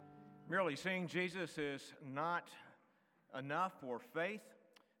Merely seeing Jesus is not enough for faith.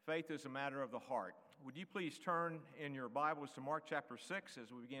 Faith is a matter of the heart. Would you please turn in your Bibles to Mark chapter 6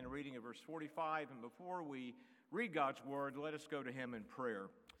 as we begin reading at verse 45. And before we read God's word, let us go to him in prayer.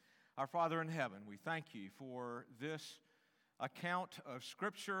 Our Father in heaven, we thank you for this account of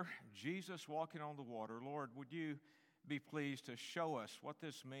Scripture, Jesus walking on the water. Lord, would you be pleased to show us what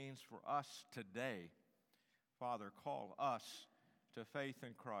this means for us today? Father, call us to faith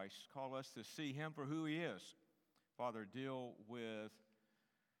in Christ. Call us to see him for who he is. Father, deal with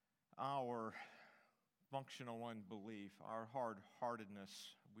our functional unbelief, our hard-heartedness.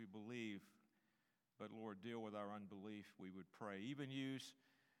 We believe, but Lord, deal with our unbelief, we would pray. Even use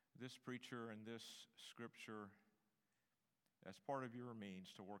this preacher and this scripture as part of your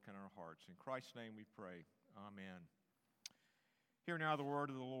means to work in our hearts. In Christ's name we pray. Amen. Hear now the word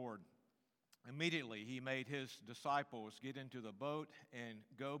of the Lord. Immediately he made his disciples get into the boat and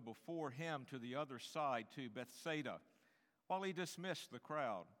go before him to the other side, to Bethsaida, while he dismissed the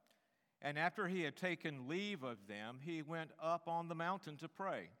crowd. And after he had taken leave of them, he went up on the mountain to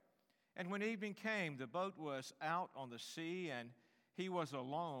pray. And when evening came, the boat was out on the sea, and he was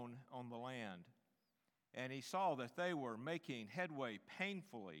alone on the land. And he saw that they were making headway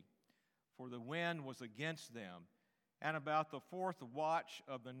painfully, for the wind was against them. And about the fourth watch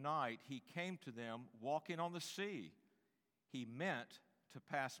of the night, he came to them walking on the sea. He meant to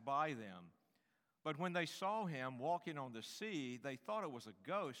pass by them. But when they saw him walking on the sea, they thought it was a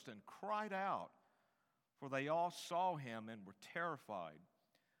ghost and cried out, for they all saw him and were terrified.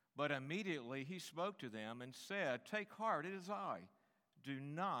 But immediately he spoke to them and said, "Take heart, it is I. Do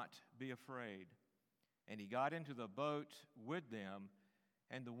not be afraid." And he got into the boat with them,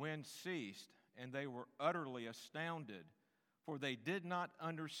 and the wind ceased, and they were utterly astounded, for they did not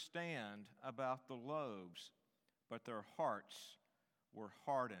understand about the loaves, but their hearts were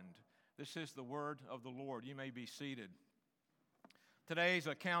hardened. This is the word of the Lord. You may be seated. Today's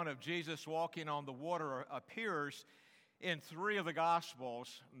account of Jesus walking on the water appears in three of the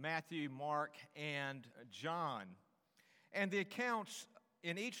Gospels, Matthew, Mark, and John. And the accounts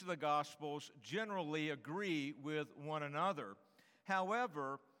in each of the Gospels generally agree with one another.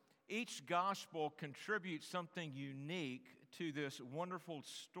 However, each gospel contributes something unique to this wonderful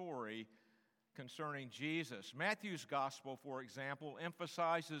story concerning Jesus. Matthew's gospel, for example,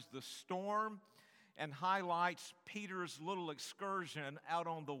 emphasizes the storm and highlights Peter's little excursion out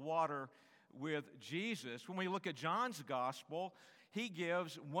on the water with Jesus. When we look at John's gospel, he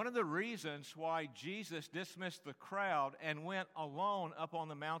gives one of the reasons why Jesus dismissed the crowd and went alone up on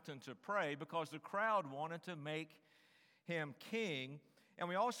the mountain to pray, because the crowd wanted to make him king. And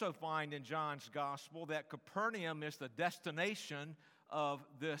we also find in John's gospel that Capernaum is the destination of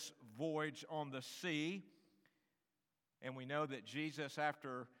this voyage on the sea. And we know that Jesus,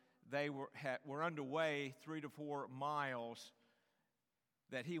 after they were underway 3 to 4 miles,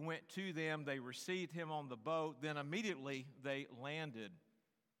 that he went to them, they received him on the boat, then immediately they landed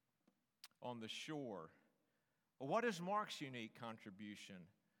on the shore. Well, what is Mark's unique contribution?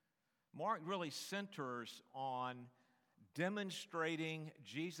 Mark really centers on demonstrating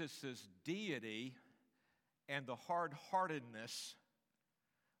Jesus' deity and the hard-heartedness,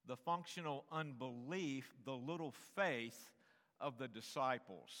 the functional unbelief, the little faith of the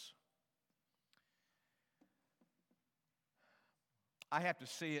disciples. I have to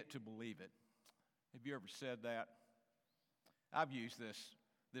see it to believe it. Have you ever said that? I've used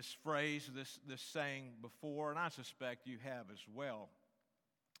this phrase, this saying before, and I suspect you have as well.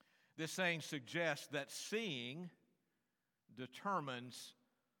 This saying suggests that seeing determines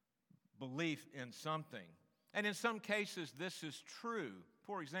belief in something. And in some cases, this is true.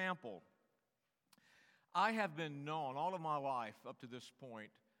 For example, I have been known all of my life up to this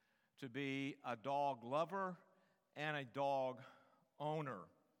point to be a dog lover and a dog owner.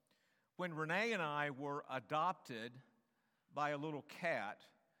 When Renee and I were adopted by a little cat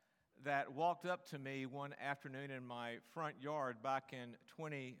that walked up to me one afternoon in my front yard back in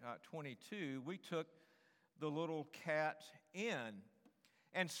 2022, we took the little cat in,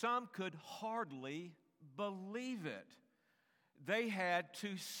 and some could hardly believe it. They had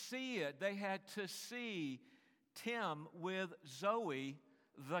to see it. They had to see Tim with Zoe,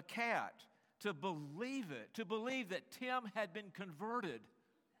 the cat, to believe it, to believe that Tim had been converted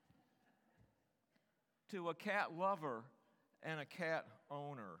to a cat lover and a cat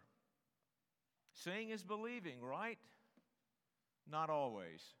owner. Seeing is believing, right? Not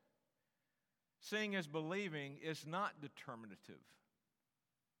always. Seeing is believing is not determinative.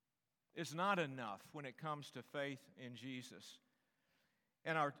 It's not enough when it comes to faith in Jesus.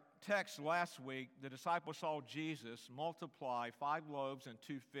 In our text last week, the disciples saw Jesus multiply 5 loaves and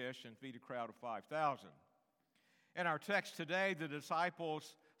 2 fish and feed a crowd of 5,000. In our text today, the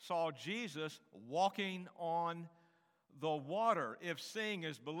disciples saw Jesus walking on the water. If seeing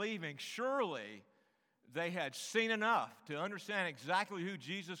is believing, surely they had seen enough to understand exactly who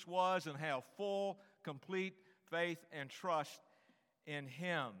Jesus was and have full, complete faith and trust in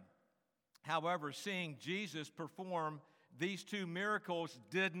Him. However, seeing Jesus perform these 2 miracles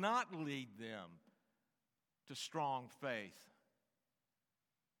did not lead them to strong faith.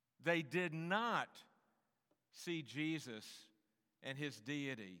 They did not see Jesus and His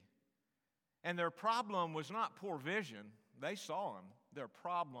deity. And their problem was not poor vision. They saw Him. Their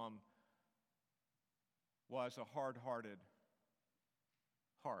problem was a hard-hearted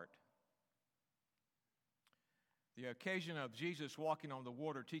heart. The occasion of Jesus walking on the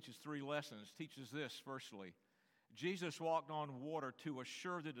water teaches 3 lessons. Teaches this, firstly. Jesus walked on water to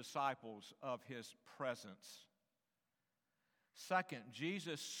assure the disciples of His presence. Second,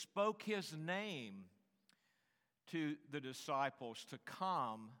 Jesus spoke His name to the disciples to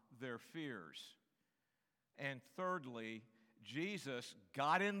calm their fears. And thirdly, Jesus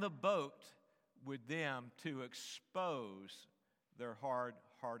got in the boat with them to expose their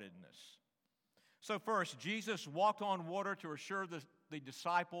hard-heartedness. So first, Jesus walked on water to assure the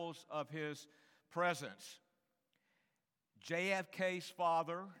disciples of His presence. JFK's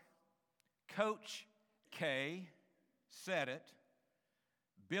father, Coach K, said it.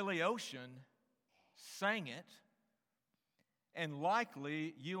 Billy Ocean sang it. And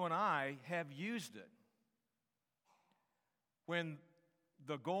likely you and I have used it. When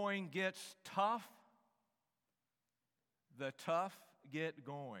the going gets tough, the tough get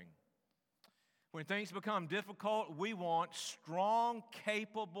going. When things become difficult, we want strong,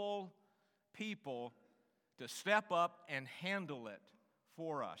 capable people to step up and handle it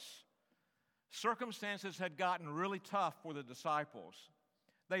for us. Circumstances had gotten really tough for the disciples.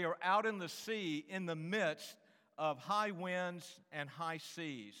 They are out in the sea in the midst of high winds and high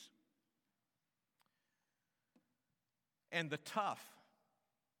seas. And the tough,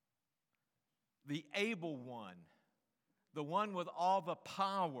 the able one, the one with all the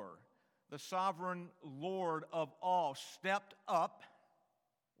power, the sovereign Lord of all, stepped up,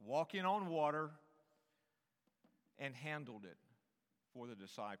 walking on water, and handled it for the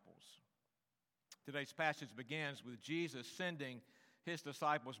disciples. Today's passage begins with Jesus sending His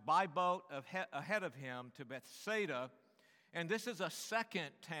disciples by boat ahead of Him to Bethsaida. And this is a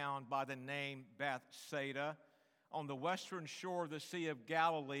second town by the name Bethsaida on the western shore of the Sea of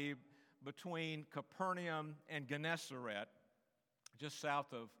Galilee between Capernaum and Gennesaret, just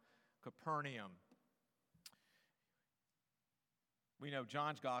south of Capernaum. We know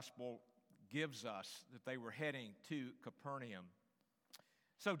John's gospel gives us that they were heading to Capernaum.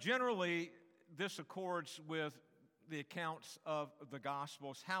 So generally, this accords with the accounts of the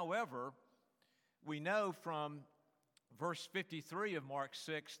Gospels. However, we know from verse 53 of Mark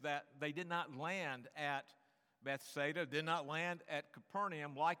 6 that they did not land at Bethsaida, did not land at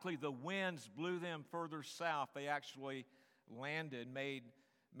Capernaum. Likely the winds blew them further south. They actually landed,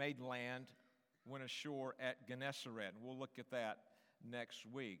 made land, went ashore at Gennesaret. And we'll look at that next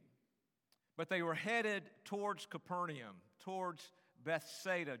week. But they were headed towards Capernaum, towards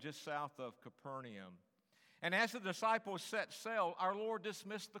Bethsaida, just south of Capernaum. And as the disciples set sail, our Lord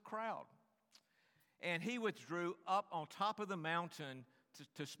dismissed the crowd. And He withdrew up on top of the mountain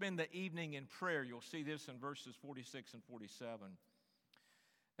to spend the evening in prayer. You'll see this in verses 46 and 47.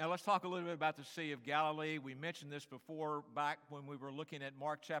 Now let's talk a little bit about the Sea of Galilee. We mentioned this before back when we were looking at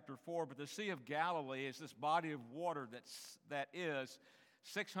Mark chapter 4, but the Sea of Galilee is this body of water that is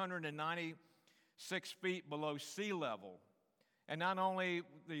 696 feet below sea level. And not only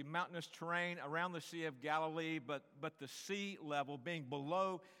the mountainous terrain around the Sea of Galilee, but the sea level, being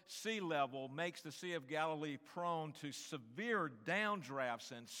below sea level, makes the Sea of Galilee prone to severe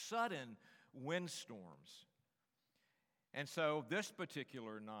downdrafts and sudden windstorms. And so this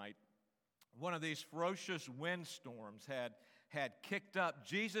particular night, one of these ferocious windstorms had kicked up.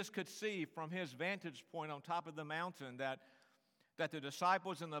 Jesus could see from his vantage point on top of the mountain that the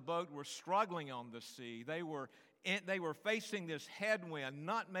disciples in the boat were struggling on the sea. They were facing this headwind,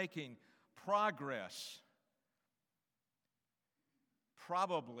 not making progress,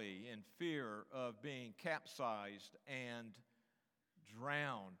 probably in fear of being capsized and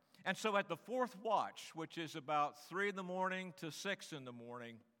drowned. And so at the fourth watch, which is about 3 in the morning to 6 in the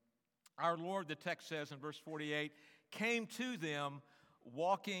morning, our Lord, the text says in verse 48, came to them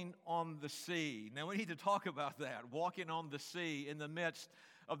walking on the sea. Now we need to talk about that, walking on the sea in the midst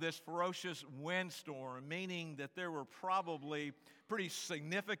of this ferocious windstorm, meaning that there were probably pretty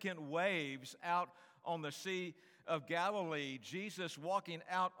significant waves out on the Sea of Galilee. Jesus walking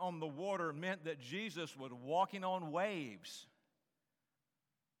out on the water meant that Jesus was walking on waves.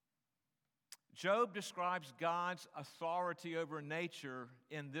 Job describes God's authority over nature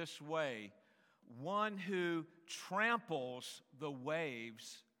in this way: one who tramples the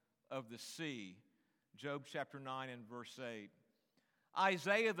waves of the sea. Job chapter 9 and verse 8.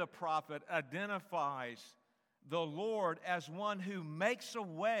 Isaiah the prophet identifies the Lord as one who makes a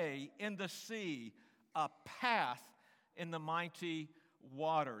way in the sea, a path in the mighty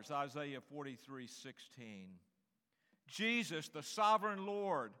waters. Isaiah 43:16. Jesus, the sovereign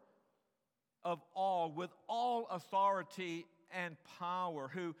Lord of all, with all authority and power,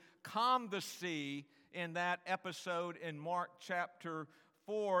 who calmed the sea in that episode in Mark chapter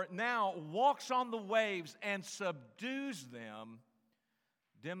 4, now walks on the waves and subdues them,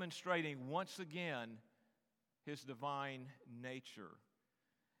 demonstrating once again his divine nature.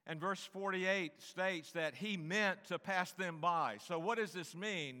 And verse 48 states that he meant to pass them by. So what does this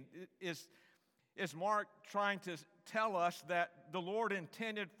mean? Is Mark trying to tell us that the Lord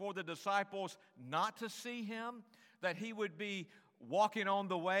intended for the disciples not to see him? That he would be walking on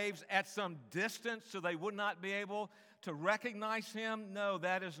the waves at some distance so they would not be able to recognize him? No,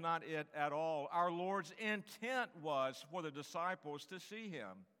 that is not it at all. Our Lord's intent was for the disciples to see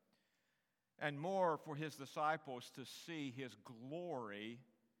him, and more for his disciples to see his glory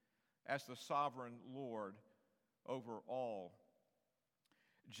as the sovereign Lord over all.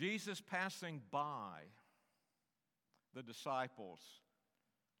 Jesus passing by the disciples,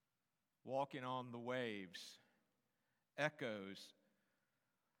 walking on the waves, echoes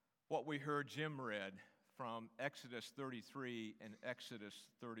what we heard Jim read from Exodus 33 and Exodus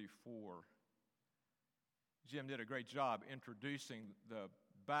 34. Jim did a great job introducing the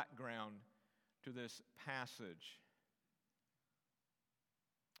background to this passage.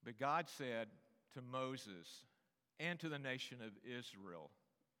 But God said to Moses and to the nation of Israel,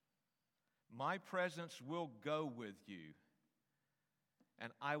 "My presence will go with you,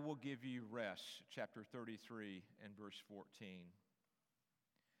 and I will give you rest." Chapter 33 and verse 14.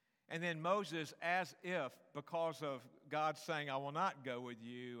 And then Moses, as if, because of God saying, "I will not go with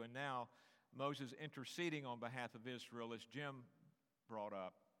you," and now Moses interceding on behalf of Israel, as Jim brought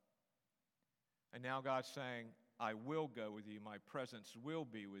up. And now God's saying, "I will go with you. My presence will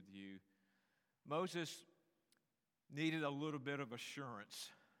be with you." Moses needed a little bit of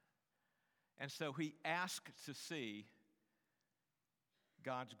assurance. And so he asked to see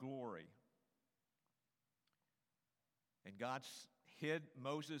God's glory. And God hid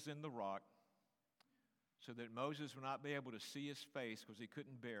Moses in the rock so that Moses would not be able to see his face because he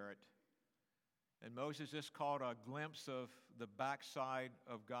couldn't bear it. And Moses just caught a glimpse of the backside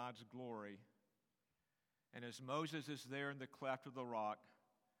of God's glory. And as Moses is there in the cleft of the rock,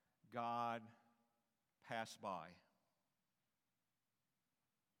 God passed by.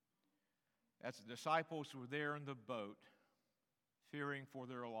 As the disciples were there in the boat, fearing for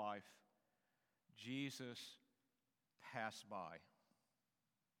their life, Jesus passed by.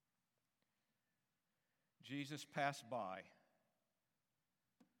 Jesus passed by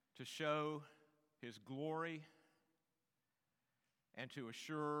to show his glory and to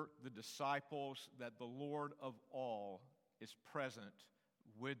assure the disciples that the Lord of all is present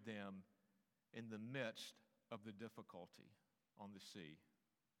with them in the midst of the difficulty on the sea.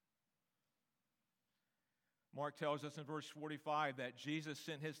 Mark tells us in verse 45 that Jesus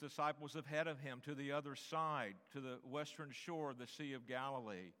sent his disciples ahead of him to the other side, to the western shore of the Sea of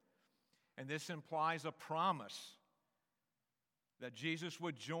Galilee. And this implies a promise that Jesus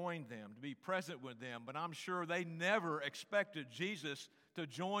would join them, to be present with them. But I'm sure they never expected Jesus to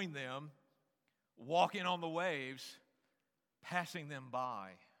join them walking on the waves, passing them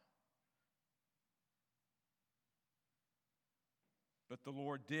by. But the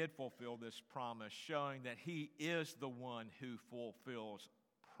Lord did fulfill this promise, showing that he is the one who fulfills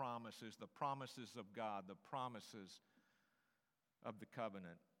promises, the promises of God, the promises of the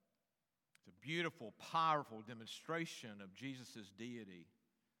covenant. It's a beautiful, powerful demonstration of Jesus' deity.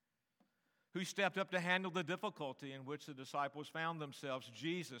 Who stepped up to handle the difficulty in which the disciples found themselves?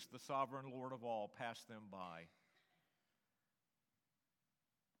 Jesus, the sovereign Lord of all, passed them by.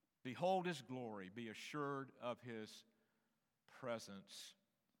 Behold his glory, be assured of his presence.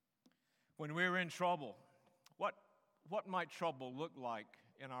 When we're in trouble, what might trouble look like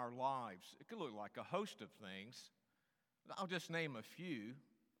in our lives? It could look like a host of things. I'll just name a few.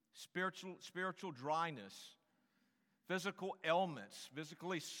 Spiritual dryness, physical ailments,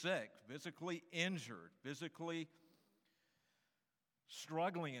 physically sick, physically injured, physically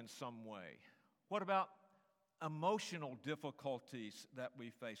struggling in some way? What about emotional difficulties that we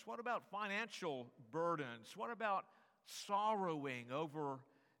face? What about financial burdens? What about sorrowing over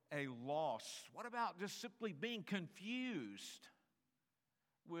a loss? What about just simply being confused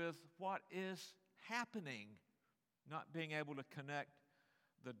with what is happening, not being able to connect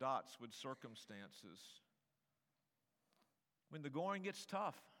the dots with circumstances? When the going gets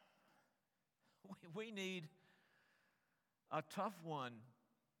tough, we need a tough one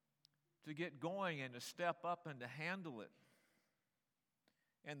to get going and to step up and to handle it.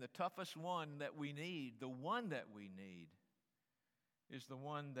 And the toughest one that we need, the one that we need, is the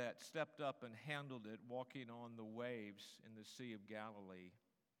one that stepped up and handled it walking on the waves in the Sea of Galilee.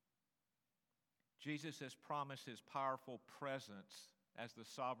 Jesus has promised his powerful presence as the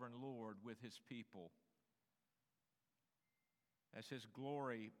sovereign Lord with his people. As his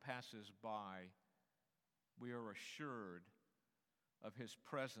glory passes by, we are assured of his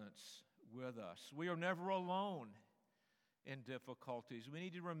presence with us. We are never alone in difficulties. We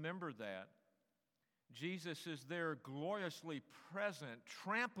need to remember that. Jesus is there gloriously present,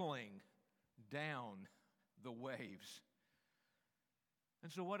 trampling down the waves.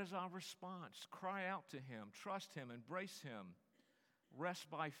 And so what is our response? Cry out to him, trust him, embrace him, rest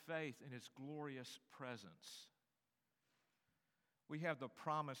by faith in his glorious presence. We have the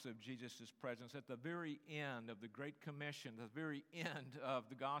promise of Jesus' presence at the very end of the Great Commission, the very end of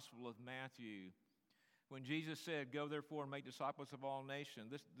the Gospel of Matthew. When Jesus said, "Go therefore and make disciples of all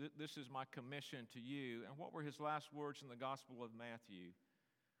nations, this is my commission to you." And what were his last words in the Gospel of Matthew?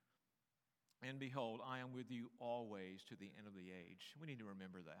 "And behold, I am with you always to the end of the age." We need to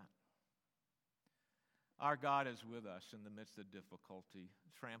remember that. Our God is with us in the midst of difficulty,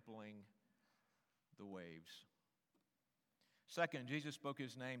 trampling the waves. Second, Jesus spoke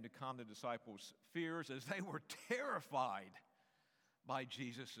his name to calm the disciples' fears as they were terrified by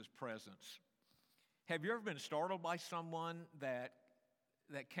Jesus' presence. Have you ever been startled by someone that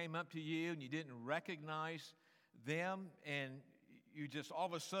came up to you and you didn't recognize them, and you just all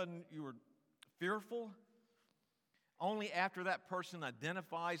of a sudden you were fearful? Only after that person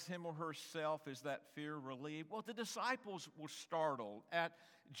identifies him or herself is that fear relieved. Well, the disciples were startled at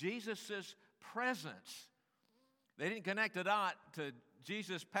Jesus' presence. They didn't connect a dot to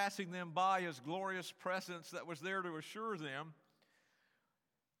Jesus passing them by, his glorious presence that was there to assure them.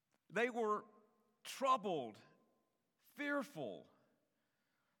 They were troubled, fearful.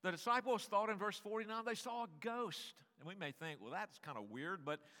 The disciples thought in verse 49 they saw a ghost. And we may think, well, that's kind of weird,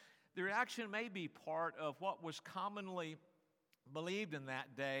 but the reaction may be part of what was commonly believed in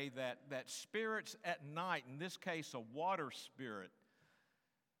that day, that spirits at night, in this case a water spirit,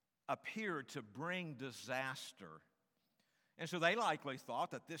 appeared to bring disaster. And so they likely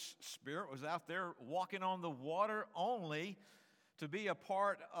thought that this spirit was out there walking on the water only to be a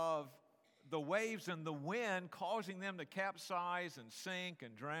part of the waves and the wind, causing them to capsize and sink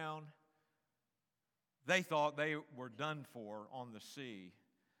and drown. They thought they were done for on the sea.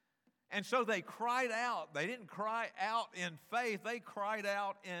 And so they cried out. They didn't cry out in faith. They cried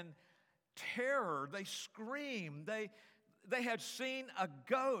out in terror. They screamed. They had seen a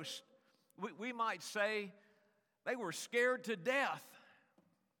ghost. We might say they were scared to death.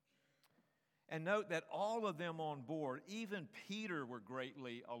 And note that all of them on board, even Peter, were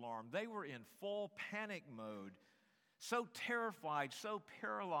greatly alarmed. They were in full panic mode, so terrified, so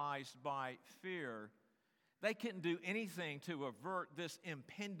paralyzed by fear, they couldn't do anything to avert this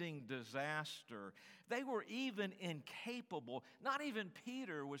impending disaster. They were even incapable, not even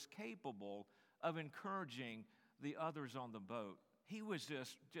Peter was capable of encouraging the others on the boat. He was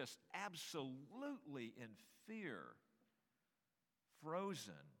just absolutely in fear,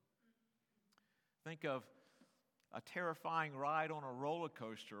 frozen. Think of a terrifying ride on a roller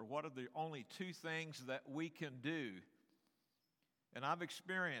coaster. What are the only two things that we can do? And I've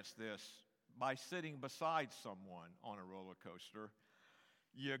experienced this by sitting beside someone on a roller coaster.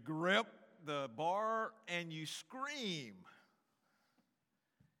 You grip the bar and you scream.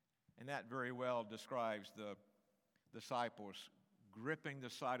 And that very well describes the disciples gripping the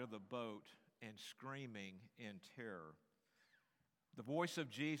side of the boat and screaming in terror. The voice of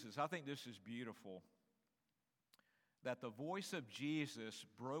Jesus, I think this is beautiful, that the voice of Jesus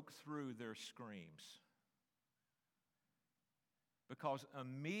broke through their screams. Because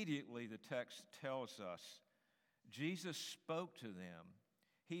immediately, the text tells us, Jesus spoke to them.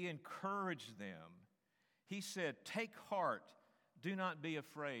 He encouraged them. He said, "Take heart, do not be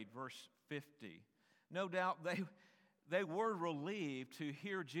afraid," verse 50. No doubt they were relieved to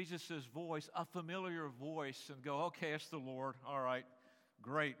hear Jesus' voice, a familiar voice, and go, "Okay, it's the Lord. All right,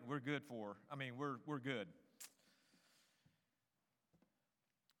 great, we're good. We're good."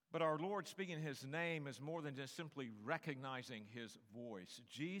 But our Lord speaking His name is more than just simply recognizing His voice.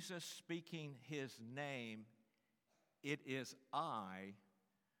 Jesus speaking His name, "It is I,"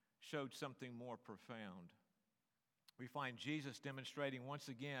 showed something more profound. We find Jesus demonstrating once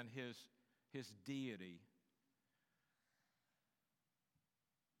again His deity.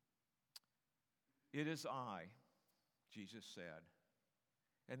 "It is I," Jesus said.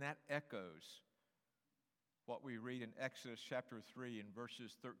 And that echoes what we read in Exodus chapter 3 in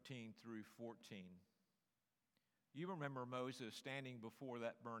verses 13 through 14. You remember Moses standing before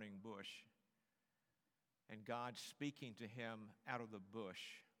that burning bush and God speaking to him out of the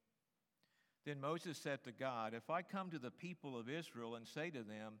bush. Then Moses said to God, "If I come to the people of Israel and say to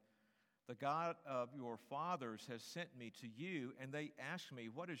them, 'The God of your fathers has sent me to you,' and they ask me,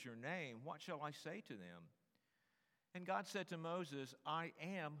 'What is your name?' what shall I say to them?" And God said to Moses, "I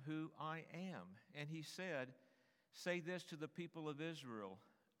am who I am." And He said, "Say this to the people of Israel,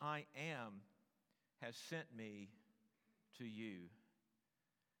 'I am has sent me to you.'"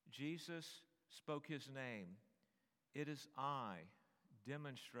 Jesus spoke His name. "It is I,"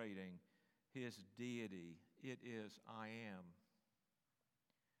 demonstrating His deity. "It is I am."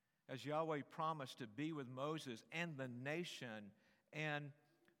 As Yahweh promised to be with Moses and the nation and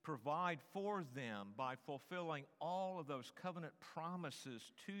provide for them by fulfilling all of those covenant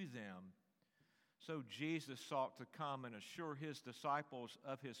promises to them, so Jesus sought to come and assure His disciples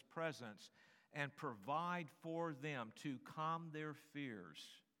of His presence and provide for them to calm their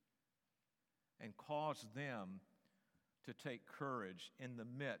fears and cause them to take courage in the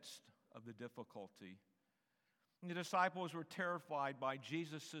midst of the difficulty. And the disciples were terrified by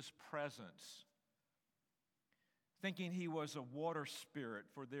Jesus' presence, thinking He was a water spirit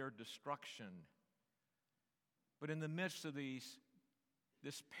for their destruction. But in the midst of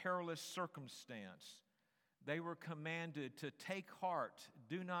this perilous circumstance, they were commanded to take heart,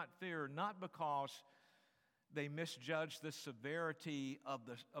 do not fear, not because they misjudged the severity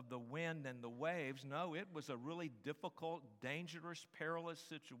of the wind and the waves. No, it was a really difficult, dangerous, perilous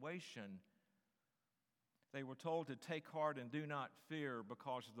situation. They were told to take heart and do not fear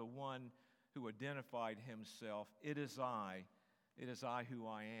because of the one who identified Himself. It is I who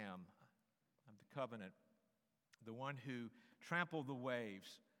I am. I'm the covenant. The one who trampled the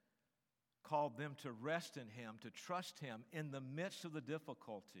waves, called them to rest in Him, to trust Him in the midst of the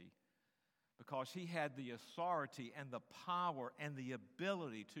difficulty, because He had the authority and the power and the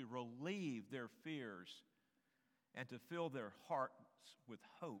ability to relieve their fears and to fill their hearts with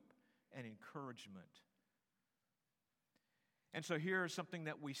hope and encouragement. And so here's something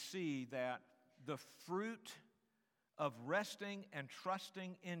that we see, that the fruit of resting and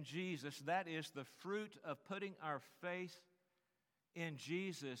trusting in Jesus, that is the fruit of putting our faith in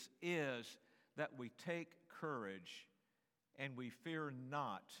Jesus, is that we take courage and we fear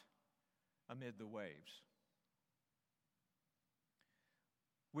not amid the waves.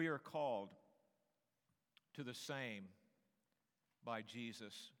 We are called to the same by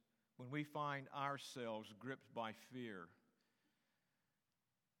Jesus when we find ourselves gripped by fear.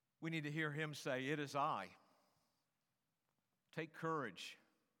 We need to hear Him say, "It is I. Take courage.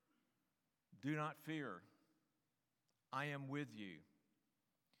 Do not fear. I am with you."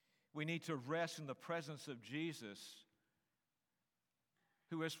 We need to rest in the presence of Jesus,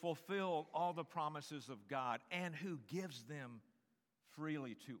 who has fulfilled all the promises of God and who gives them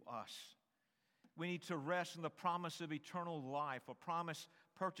freely to us. We need to rest in the promise of eternal life, a promise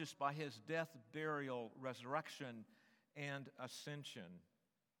purchased by His death, burial, resurrection, and ascension.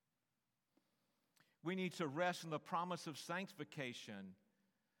 We need to rest in the promise of sanctification,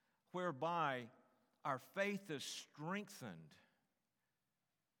 whereby our faith is strengthened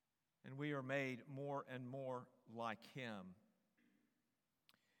and we are made more and more like Him.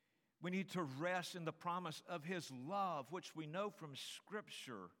 We need to rest in the promise of His love, which we know from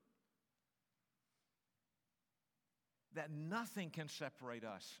Scripture that nothing can separate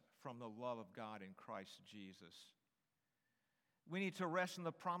us from the love of God in Christ Jesus. We need to rest in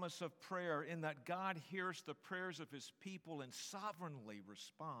the promise of prayer, in that God hears the prayers of His people and sovereignly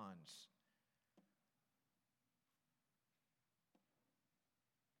responds.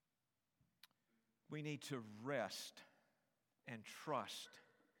 We need to rest and trust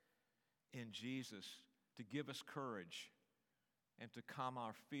in Jesus to give us courage and to calm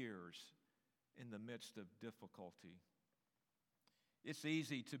our fears in the midst of difficulty. It's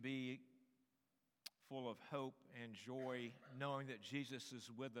easy to be full of hope and joy, knowing that Jesus is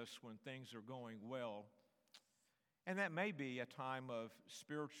with us when things are going well. And that may be a time of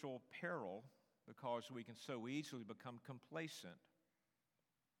spiritual peril, because we can so easily become complacent.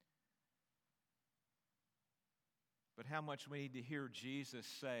 But how much we need to hear Jesus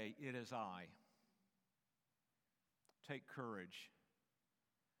say, "It is I." Take courage.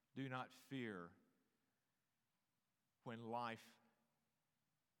 Do not fear when life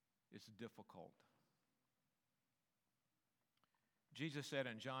is difficult. Jesus said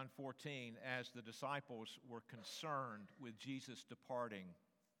in John 14, as the disciples were concerned with Jesus departing,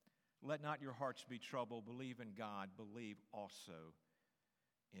 "Let not your hearts be troubled. Believe in God. Believe also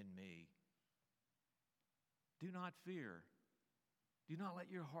in me." Do not fear. Do not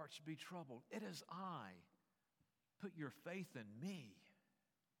let your hearts be troubled. It is I. Put your faith in me.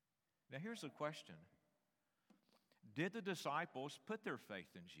 Now here's the question. Did the disciples put their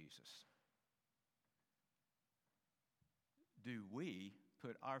faith in Jesus? Do we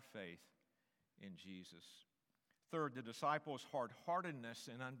put our faith in Jesus? Third, the disciples' hard-heartedness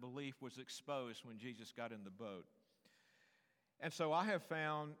and unbelief was exposed when Jesus got in the boat. And so I have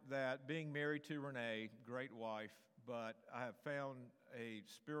found that being married to Renee, great wife, but I have found a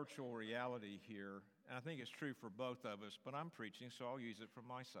spiritual reality here, and I think it's true for both of us, but I'm preaching, so I'll use it from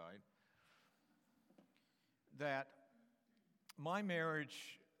my side, that my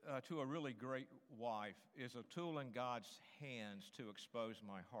marriage to a really great wife is a tool in God's hands to expose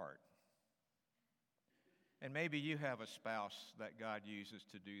my heart. And maybe you have a spouse that God uses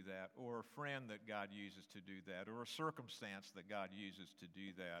to do that, or a friend that God uses to do that, or a circumstance that God uses to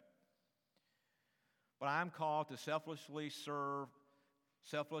do that. But I'm called to selflessly serve,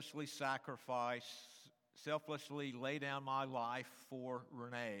 selflessly sacrifice, selflessly lay down my life for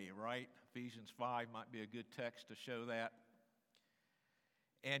Renee, right? Ephesians 5 might be a good text to show that.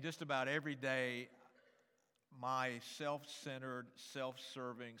 And just about every day, my self-centered,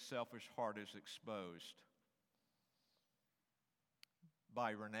 self-serving, selfish heart is exposed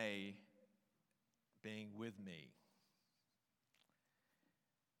by Renee being with me.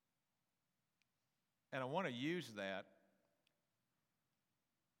 And I want to use that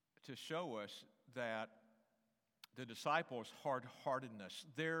to show us that the disciples' hard-heartedness,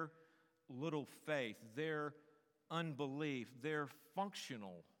 their little faith, their unbelief, their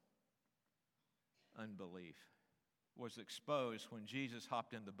functional unbelief was exposed when Jesus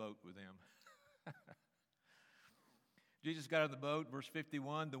hopped in the boat with them. Jesus got in the boat, verse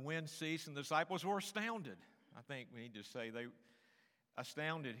 51, the wind ceased, and the disciples were astounded. I think we need to say they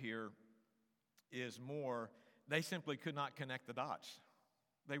astounded here is more, they simply could not connect the dots.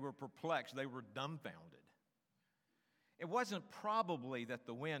 They were perplexed. They were dumbfounded. It wasn't probably that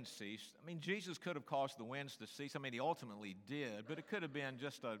the wind ceased. I mean, Jesus could have caused the winds to cease. I mean, he ultimately did, but it could have been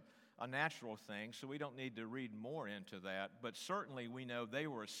just a natural thing, so we don't need to read more into that. But certainly we know they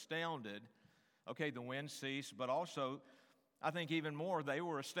were astounded. Okay, the wind ceased, but also, I think even more, they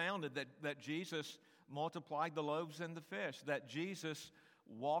were astounded that Jesus multiplied the loaves and the fish, that Jesus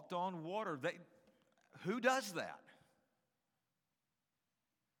walked on water. Who does that?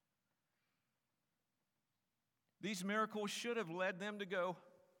 These miracles should have led them to go,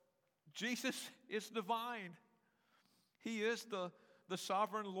 Jesus is divine. He is the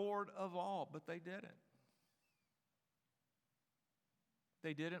sovereign Lord of all, but they didn't.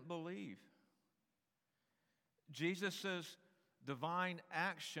 They didn't believe. Jesus' divine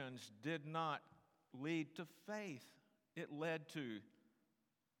actions did not lead to faith. It led to,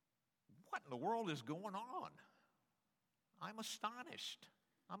 what in the world is going on? I'm astonished.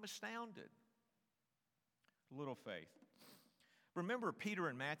 I'm astounded. Little faith. Remember Peter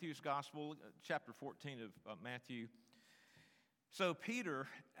in Matthew's gospel, chapter 14 of Matthew. So Peter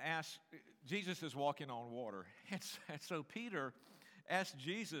asked, Jesus is walking on water. And so Peter asked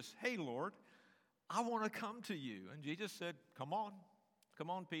Jesus, "Hey, Lord, I want to come to you." And Jesus said, Come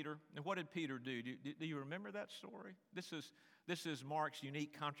on, Peter. And what did Peter do? Do you remember that story? This is Mark's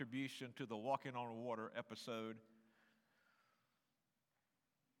unique contribution to the walking on water episode.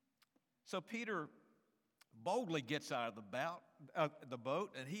 So Peter boldly gets out of the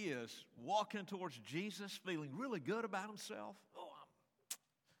boat, and he is walking towards Jesus, feeling really good about himself. Oh,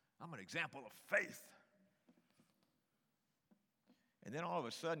 I'm an example of faith. And then all of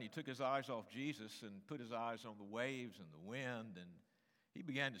a sudden, he took his eyes off Jesus and put his eyes on the waves and the wind, and he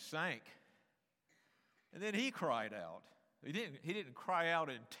began to sink. And then he cried out. He didn't cry out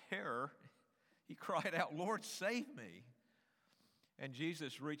in terror. He cried out, "Lord, save me." And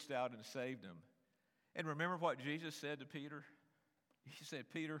Jesus reached out and saved him. And remember what Jesus said to Peter? He said,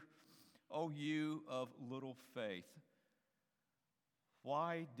 "Peter, oh, you of little faith,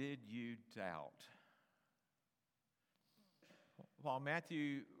 why did you doubt?" While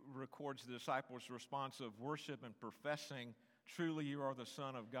Matthew records the disciples' response of worship and professing, "Truly you are the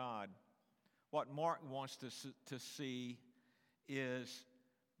Son of God," what Mark wants to see is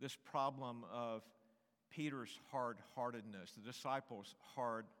this problem of Peter's hard-heartedness, the disciples'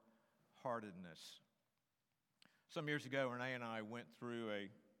 hard-heartedness. Some years ago, Renee and I went through a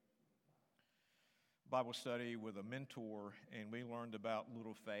Bible study with a mentor, and we learned about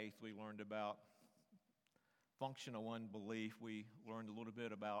little faith. We learned about functional unbelief. We learned a little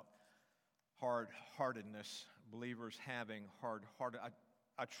bit about hard-heartedness, believers having hard-hearted.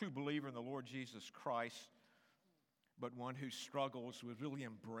 A true believer in the Lord Jesus Christ, but one who struggles with really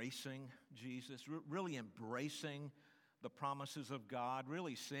embracing Jesus, really embracing the promises of God,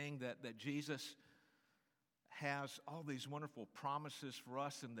 really seeing that Jesus has all these wonderful promises for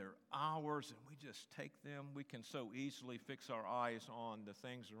us and they're ours, and we just take them. We can so easily fix our eyes on the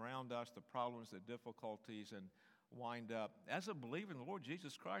things around us, the problems, the difficulties, and wind up, as a believer in the Lord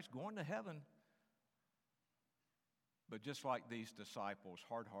Jesus Christ, going to heaven. But just like these disciples,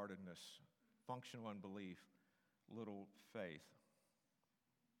 hard-heartedness, functional unbelief, little faith.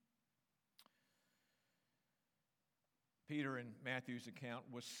 Peter in Matthew's account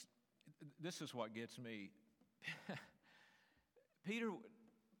this is what gets me. Peter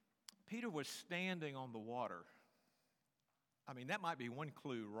was standing on the water. I mean, that might be one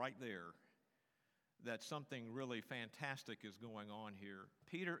clue right there that something really fantastic is going on here.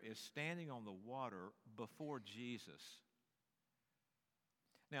 Peter is standing on the water before Jesus.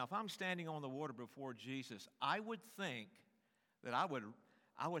 Now, if I'm standing on the water before Jesus, I would think that I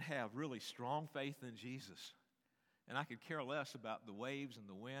would have really strong faith in Jesus, and I could care less about the waves and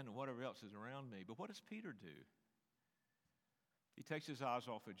the wind and whatever else is around me. But what does Peter do? He takes his eyes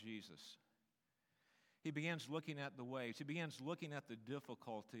off of Jesus. He begins looking at the waves. He begins looking at the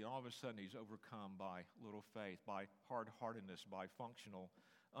difficulty. All of a sudden, he's overcome by little faith, by hard-heartedness, by functional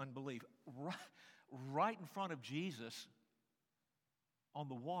unbelief. Right in front of Jesus on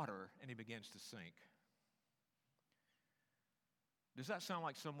the water, and he begins to sink. Does that sound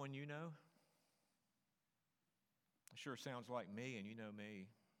like someone you know? It sure sounds like me, and you know me.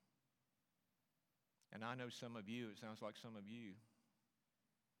 And I know some of you. It sounds like some of you.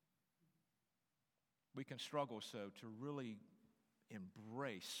 We can struggle so to really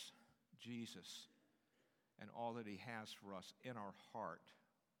embrace Jesus and all that he has for us in our heart.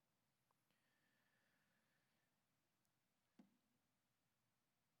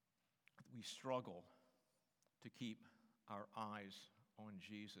 We struggle to keep our eyes on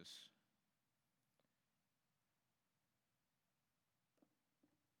Jesus.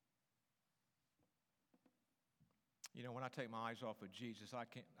 You know, when I take my eyes off of Jesus,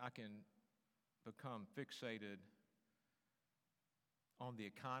 I can become fixated on the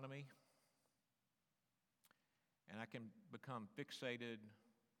economy, and I can become fixated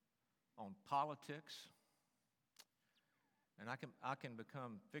on politics, and I can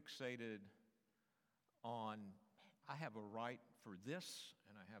become fixated on I have a right for this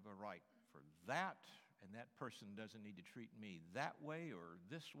and I have a right for that, and that person doesn't need to treat me that way or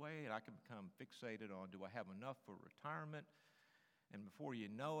this way, and I can become fixated on do I have enough for retirement, and before you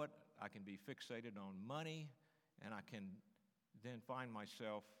know it, I can be fixated on money, and I can then find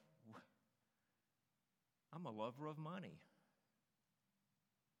myself, I'm a lover of money.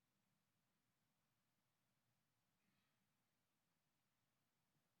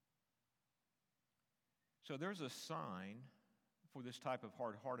 So there's a sign for this type of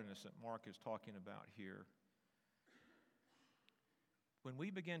hard-heartedness that Mark is talking about here. When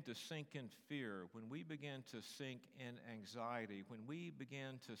we begin to sink in fear, when we begin to sink in anxiety, when we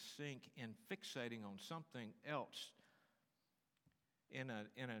begin to sink in fixating on something else in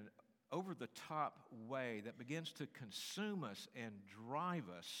an over-the-top way that begins to consume us and drive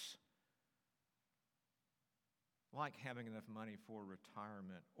us, like having enough money for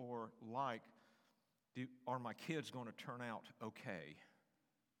retirement, or like, are my kids going to turn out okay?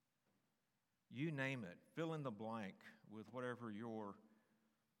 You name it. Fill in the blank with whatever your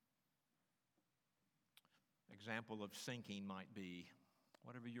example of sinking might be,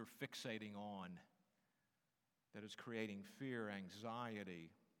 whatever you're fixating on that is creating fear, anxiety,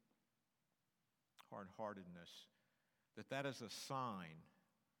 hard-heartedness, that is a sign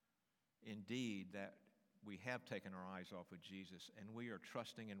indeed that we have taken our eyes off of Jesus and we are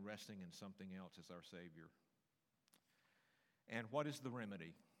trusting and resting in something else as our Savior. And what is the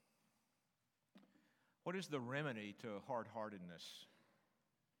remedy? What is the remedy to hard-heartedness?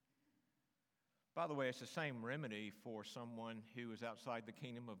 By the way, it's the same remedy for someone who is outside the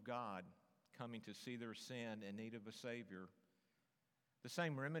kingdom of God, coming to see their sin in need of a Savior. The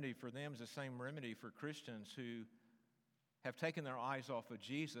same remedy for them is the same remedy for Christians who have taken their eyes off of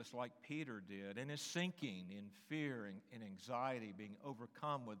Jesus like Peter did and is sinking in fear and anxiety, being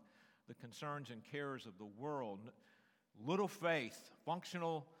overcome with the concerns and cares of the world. Little faith,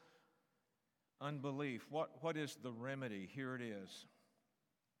 functional Unbelief. What is the remedy? Here it is.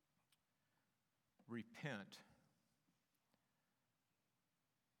 Repent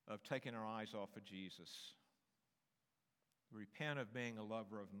of taking our eyes off of Jesus. Repent of being a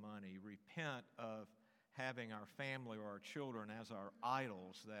lover of money. Repent of having our family or our children as our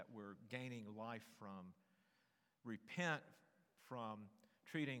idols that we're gaining life from. Repent from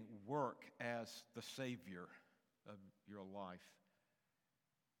treating work as the savior of your life.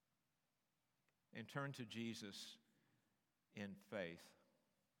 And turn to Jesus in faith.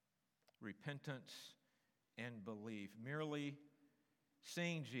 Repentance and belief. Merely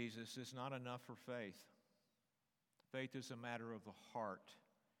seeing Jesus is not enough for faith. Faith is a matter of the heart.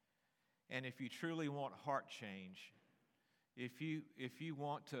 And if you truly want heart change, if you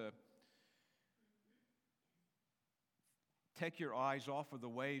want to take your eyes off of the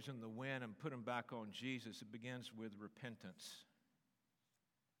waves and the wind and put them back on Jesus, it begins with repentance.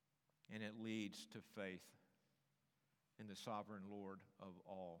 And it leads to faith in the sovereign Lord of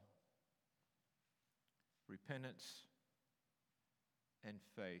all. Repentance and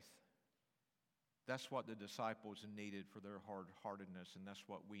faith. That's what the disciples needed for their hard-heartedness, and that's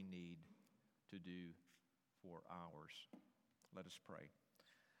what we need to do for ours. Let us pray.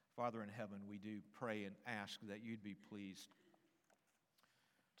 Father in heaven, we do pray and ask that you'd be pleased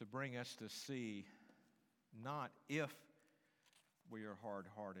to bring us to see not if we are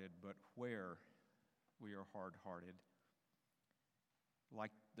hard-hearted, but where we are hard-hearted,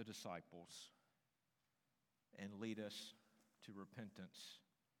 like the disciples, and lead us to repentance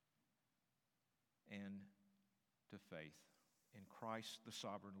and to faith. In Christ, the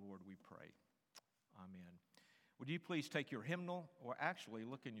sovereign Lord, we pray. Amen. Would you please take your hymnal, or actually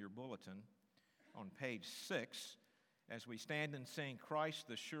look in your bulletin on page 6, as we stand and sing, Christ,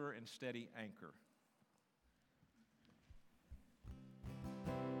 the sure and steady anchor.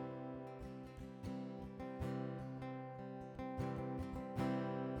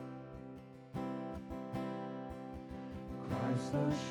 Christ, the